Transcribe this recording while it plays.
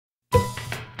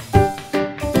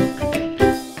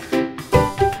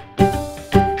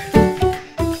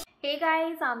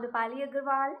Rupali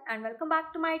Agarwal and welcome back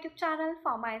to my YouTube channel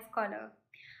ForMyScholars।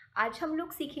 आज हम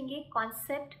लोग सीखेंगे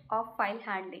concept of file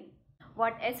handling.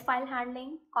 What is file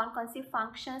handling, कौन कौन सी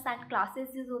फंक्शंस एंड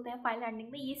क्लासेस यूज होते हैं फाइल हैंडलिंग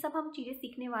में, ये सब हम चीज़ें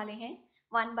सीखने वाले हैं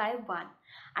वन बाय वन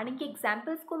एंड इनके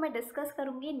एग्जाम्पल्स को मैं डिस्कस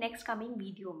करूंगी नेक्स्ट कमिंग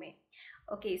वीडियो में।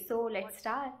 Okay, so let's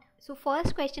start. So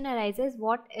first question arises,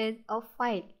 what is a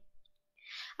file.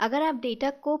 अगर आप डेटा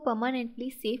को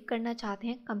परमानेंटली सेव करना चाहते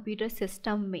हैं कंप्यूटर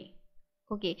सिस्टम में,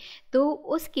 तो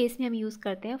उस केस में हम यूज़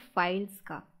करते हैं फाइल्स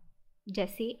का।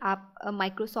 जैसे आप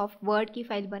माइक्रोसॉफ्ट वर्ड की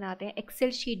फाइल बनाते हैं,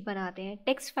 एक्सेल शीट बनाते हैं,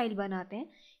 टेक्स्ट फाइल बनाते हैं,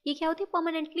 ये क्या होती है,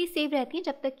 परमानेंटली सेव रहती है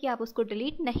जब तक कि आप उसको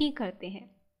डिलीट नहीं करते हैं।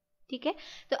 ठीक है,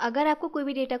 तो अगर आपको कोई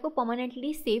भी डेटा को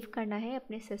परमानेंटली सेव करना है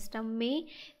अपने सिस्टम में,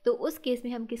 तो उस केस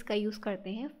में हम किसका यूज़ करते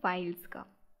हैं, फाइल्स का।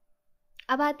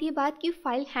 अब आती है बात कि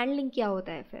फाइल हैंडलिंग क्या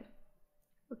होता है फिर।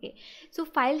 सो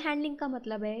फाइल हैंडलिंग का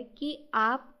मतलब है कि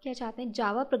आप क्या चाहते हैं,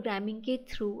 जावा प्रोग्रामिंग के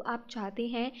थ्रू आप चाहते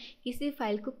हैं किसी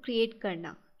फाइल को क्रिएट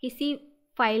करना, किसी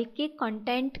फाइल के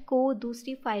कंटेंट को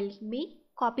दूसरी फाइल में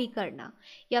कॉपी करना,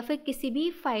 या फिर किसी भी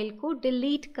फाइल को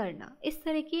डिलीट करना। इस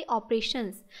तरह के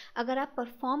ऑपरेशंस अगर आप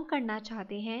परफॉर्म करना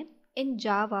चाहते हैं इन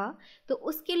जावा, तो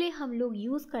उसके लिए हम लोग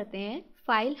यूज़ करते हैं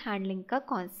फाइल हैंडलिंग का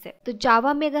कॉन्सेप्ट। तो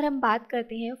जावा में अगर हम बात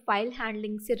करते हैं फाइल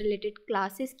हैंडलिंग से रिलेटेड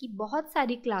क्लासेस की, बहुत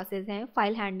सारी क्लासेस हैं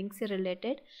फाइल हैंडलिंग से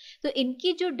रिलेटेड। तो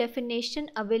इनकी जो डेफिनेशन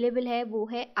अवेलेबल है वो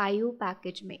है IO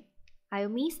पैकेज में। IO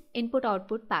means input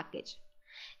output package.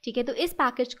 ठीक है, तो इस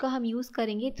पैकेज का हम यूज़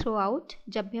करेंगे थ्रू आउट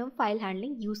जब भी हम फाइल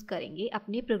हैंडलिंग यूज़ करेंगे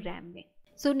अपने प्रोग्राम में।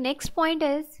 So next point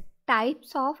is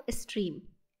types of stream.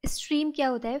 Stream क्या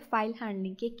होता है फाइल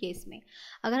हैंडलिंग के केस में।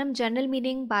 अगर हम जनरल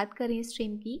मीनिंग बात करें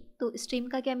स्ट्रीम की, तो स्ट्रीम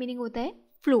का क्या मीनिंग होता है,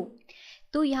 फ्लो।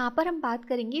 तो यहाँ पर हम बात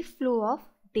करेंगे फ्लो ऑफ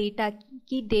डेटा की,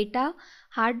 कि data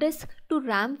hard disk to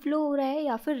RAM flow हो रहा है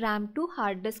या फिर RAM to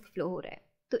hard disk flow हो रहा है।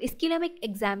 तो इसके लिए हम एक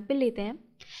एग्जाम्पल लेते हैं।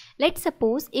 लेट्स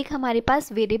सपोज एक हमारे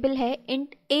पास वेरिएबल है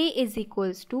int a is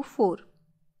equals to 4।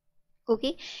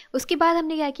 उसके बाद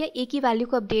हमने क्या किया, a की वैल्यू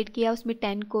को अपडेट किया, उसमें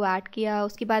 10 को ऐड किया,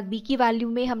 उसके बाद b की वैल्यू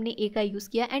में हमने a का यूज़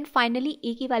किया, एंड फाइनली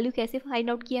a की वैल्यू कैसे फाइंड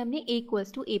आउट किया हमने, a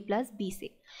equals to a plus b से।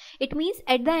 It means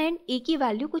at the end a की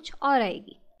वैल्यू कुछ और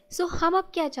आएगी। सो हम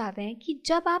अब क्या चाहते हैं कि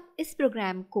जब आप इस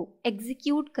प्रोग्राम को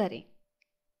एग्जीक्यूट करें,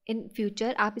 इन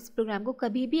फ्यूचर आप इस प्रोग्राम को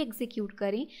कभी भी एग्जीक्यूट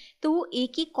करें, तो वो a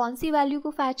की कौन सी वैल्यू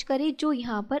को फैच करे जो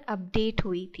यहाँ पर अपडेट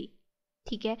हुई थी।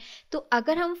 ठीक है, तो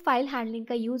अगर हम फाइल हैंडलिंग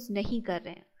का यूज़ नहीं कर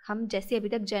रहे हैं, हम जैसे अभी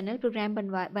तक जनरल प्रोग्राम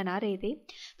बना रहे थे,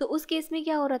 तो उस केस में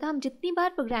क्या हो रहा था, हम जितनी बार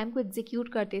प्रोग्राम को एग्जीक्यूट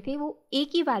करते थे वो a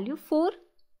की वैल्यू 4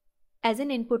 एज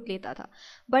एन इनपुट लेता था।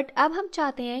 बट अब हम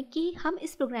चाहते हैं कि हम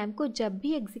इस प्रोग्राम को जब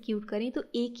भी एग्जीक्यूट करें तो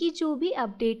a की जो भी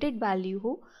अपडेटेड वैल्यू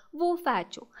हो वो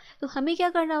फैच हो। तो हमें क्या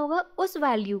करना होगा, उस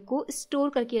वैल्यू को स्टोर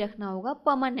करके रखना होगा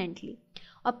परमानेंटली।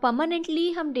 और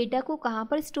परमानेंटली हम डेटा को कहाँ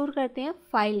पर स्टोर करते हैं,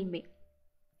 फाइल में।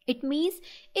 इट मीन्स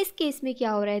इस केस में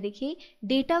क्या हो रहा है, देखिए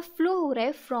डेटा फ्लो हो रहा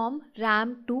है from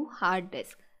RAM to hard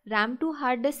disk. RAM to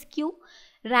hard disk क्यों,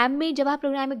 रैम में जब आप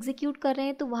प्रोग्राम एग्जीक्यूट कर रहे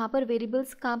हैं तो वहाँ पर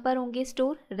वेरिएबल्स कहाँ पर होंगे,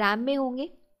 स्टोर रैम में होंगे।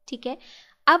 ठीक है,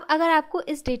 अब अगर आपको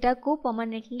इस डेटा को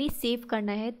परमानेंटली सेव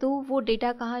करना है तो वो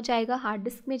डेटा कहाँ जाएगा, हार्ड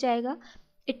डिस्क में जाएगा।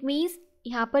 इट मीन्स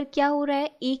यहाँ पर क्या हो रहा है,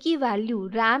 a की value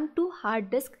RAM to hard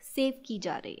disk save की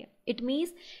जा रही है। It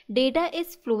means data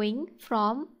is flowing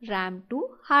from RAM to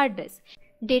hard disk,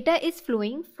 data is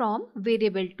flowing from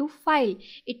variable to file.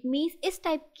 It means इस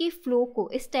टाइप के फ्लो को,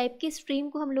 इस टाइप के स्ट्रीम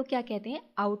को हम लोग क्या कहते हैं,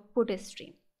 आउटपुट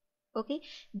स्ट्रीम।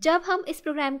 जब हम इस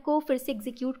प्रोग्राम को फिर से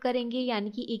एग्जीक्यूट करेंगे, यानी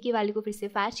कि a की वैल्यू को फिर से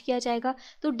फैच किया जाएगा,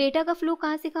 तो डेटा का फ्लो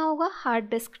कहाँ से कहाँ होगा, हार्ड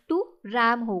डिस्क टू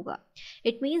रैम होगा।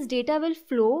 It means data will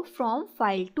flow from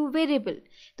file two variable.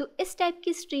 तो इस टाइप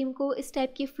की स्ट्रीम को, इस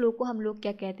टाइप की फ्लो को हम लोग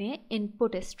क्या कहते हैं,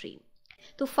 इनपुट स्ट्रीम।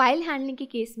 तो फाइल हैंडलिंग के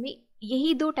केस में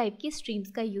यही दो टाइप की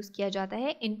स्ट्रीम्स का यूज़ किया जाता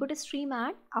है, input stream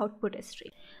and output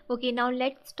stream. Okay, now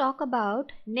let's talk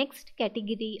about next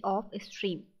category of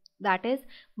stream, that is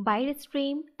byte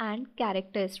stream and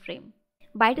character stream.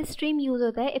 Byte stream use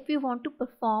होता है if you want to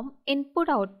perform input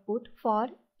output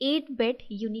for 8-bit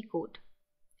Unicode.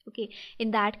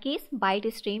 In that case byte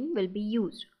stream will be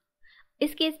used.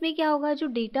 इस case में क्या होगा, जो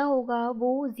data होगा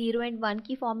वो 0 and 1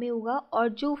 की फॉर्म में होगा, और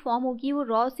जो फॉर्म होगी वो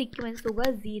रॉ सीक्वेंस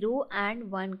होगा 0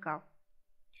 and 1 का।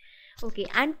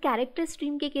 एंड कैरेक्टर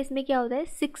स्ट्रीम के केस में क्या होता है,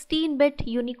 16-bit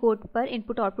यूनिकोड पर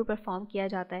इनपुट आउटपुट परफॉर्म किया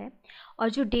जाता है, और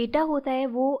जो डेटा होता है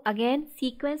वो अगेन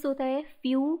सीक्वेंस होता है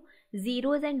फ्यू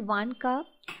 0s and 1 का,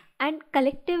 एंड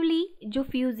कलेक्टिवली जो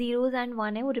फ्यू 0s and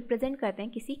 1 है वो रिप्रेजेंट करते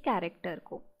हैं किसी कैरेक्टर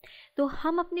को। तो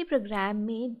हम अपने प्रोग्राम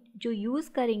में जो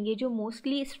यूज़ करेंगे, जो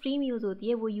मोस्टली स्ट्रीम यूज़ होती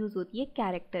है, वो यूज़ होती है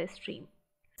कैरेक्टर स्ट्रीम।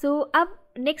 सो अब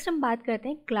नेक्स्ट हम बात करते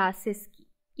हैं क्लासेस की,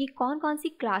 कि कौन कौन सी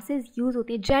क्लासेस यूज़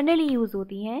होती हैं, जनरली यूज़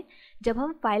होती हैं जब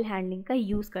हम फाइल हैंडलिंग का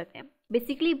यूज़ करते हैं।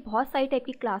 बेसिकली बहुत सारी टाइप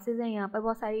की क्लासेस हैं यहाँ पर,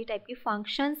 बहुत सारी टाइप की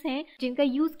फंक्शंस हैं जिनका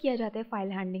यूज़ किया जाता है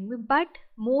फाइल हैंडलिंग में, बट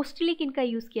मोस्टली किनका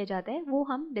यूज़ किया जाता है वो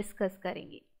हम डिस्कस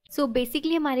करेंगे। सो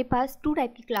बेसिकली हमारे पास 2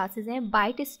 टाइप की क्लासेस हैं,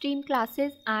 byte stream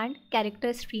classes and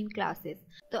character stream classes.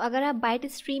 तो अगर आप बाइट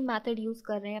स्ट्रीम मेथड यूज़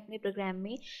कर रहे हैं अपने प्रोग्राम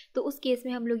में, तो उस केस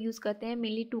में हम लोग यूज़ करते हैं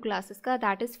मेनली 2 क्लासेस का,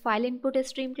 that is file input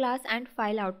stream class and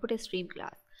file output stream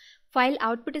class. File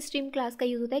output stream class का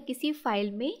यूज़ होता है किसी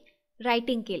फाइल में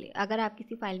राइटिंग के लिए, अगर आप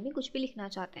किसी फाइल में कुछ भी लिखना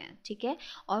चाहते हैं, ठीक है।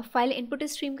 और फाइल इनपुट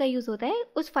स्ट्रीम का यूज़ होता है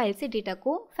उस फाइल से डेटा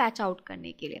को फैच आउट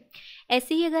करने के लिए।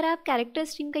 ऐसे ही अगर आप कैरेक्टर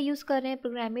स्ट्रीम का यूज़ कर रहे हैं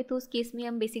प्रोग्राम में, तो उस केस में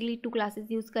हम बेसिकली 2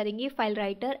 क्लासेस यूज़ करेंगे, file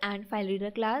writer and file reader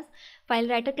class. File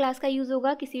writer class का यूज़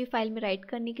होगा किसी भी फाइल में राइट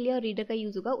करने के लिए, और रीडर का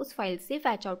यूज़ होगा उस फाइल से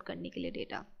फैच आउट करने के लिए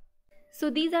data. So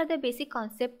these are the basic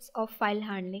concepts of file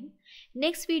handling.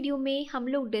 Next video में हम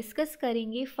लोग डिस्कस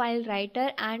करेंगे file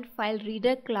writer and file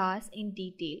reader class in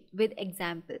detail with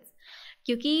examples,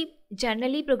 क्योंकि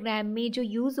जनरली प्रोग्राम में जो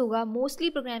यूज़ होगा, मोस्टली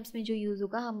प्रोग्राम्स में जो यूज़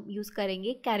होगा, हम यूज़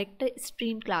करेंगे कैरेक्टर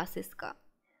स्ट्रीम क्लासेस का।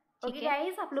 ओके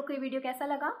गाइस, आप लोग को ये वीडियो कैसा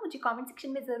लगा मुझे कमेंट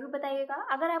सेक्शन में ज़रूर बताइएगा।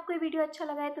 अगर आपको ये वीडियो अच्छा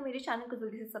लगा है तो मेरे चैनल को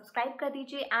जल्दी से सब्सक्राइब कर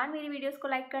दीजिए एंड मेरी वीडियोस को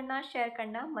लाइक करना, शेयर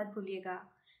करना मत भूलिएगा।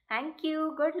 Thank you,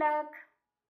 good luck.